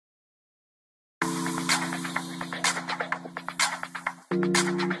Hi,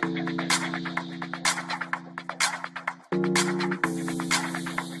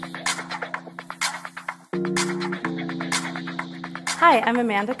 I'm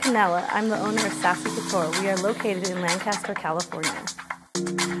Amanda Canella. I'm the owner of Sassy Couture. We are located in Lancaster, California.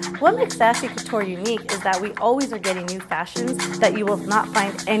 What makes Sassy Couture unique is that we always are getting new fashions that you will not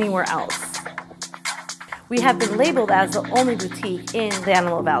find anywhere else. We have been labeled as the only boutique in the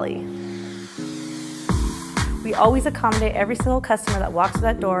Antelope Valley. We always accommodate every single customer that walks through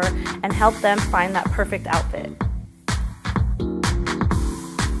that door and help them find that perfect outfit.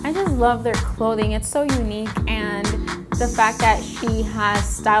 I just love their clothing. It's so unique, and the fact that she has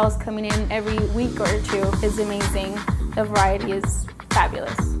styles coming in every week or two is amazing. The variety is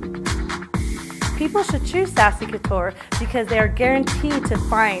fabulous. People should choose Sassy Couture because they are guaranteed to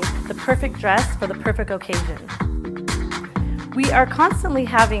find the perfect dress for the perfect occasion. We are constantly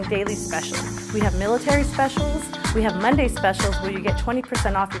having daily specials. We have military specials, we have Monday specials where you get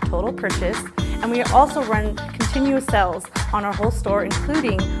 20% off your total purchase, and we also run continuous sales on our whole store,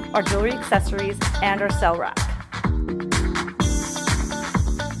 including our jewelry accessories and our sale rack.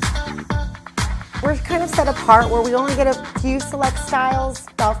 We're kind of set apart where we only get a few select styles,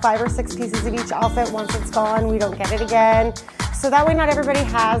 about 5 or 6 pieces of each outfit. Once it's gone, we don't get it again. So that way not everybody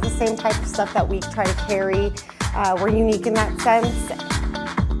has the same type of stuff that we try to carry. We're unique in that sense.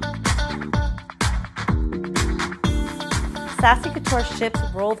 Sassy Couture ships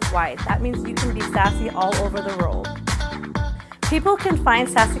worldwide. That means you can be sassy all over the world. People can find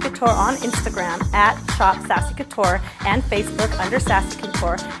Sassy Couture on Instagram at Shop Sassy Couture and Facebook under Sassy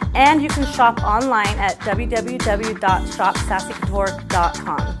Couture, and you can shop online at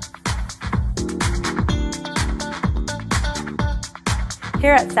www.shopsassycouture.com.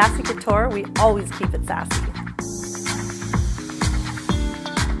 Here at Sassy Couture, we always keep it sassy.